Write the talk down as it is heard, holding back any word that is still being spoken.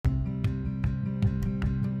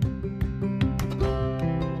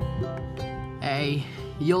G'day,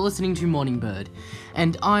 you're listening to Morning Bird,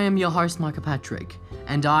 and I am your host Micah Patrick,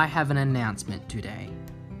 and I have an announcement today.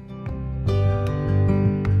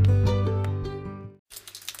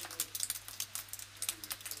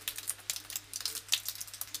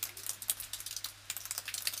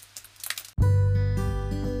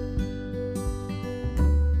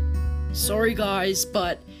 Sorry guys,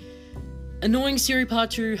 but Annoying Siri Part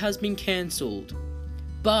 2 has been cancelled,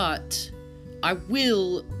 but I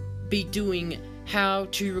will be doing how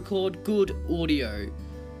to record good audio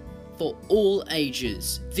for all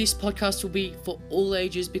ages. This podcast will be for all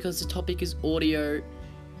ages because the topic is audio,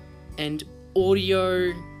 and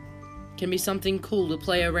audio can be something cool to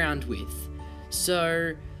play around with.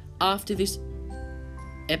 So after this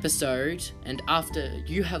episode, and after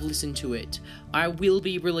you have listened to it, I will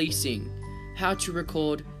be releasing how to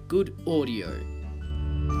record good audio.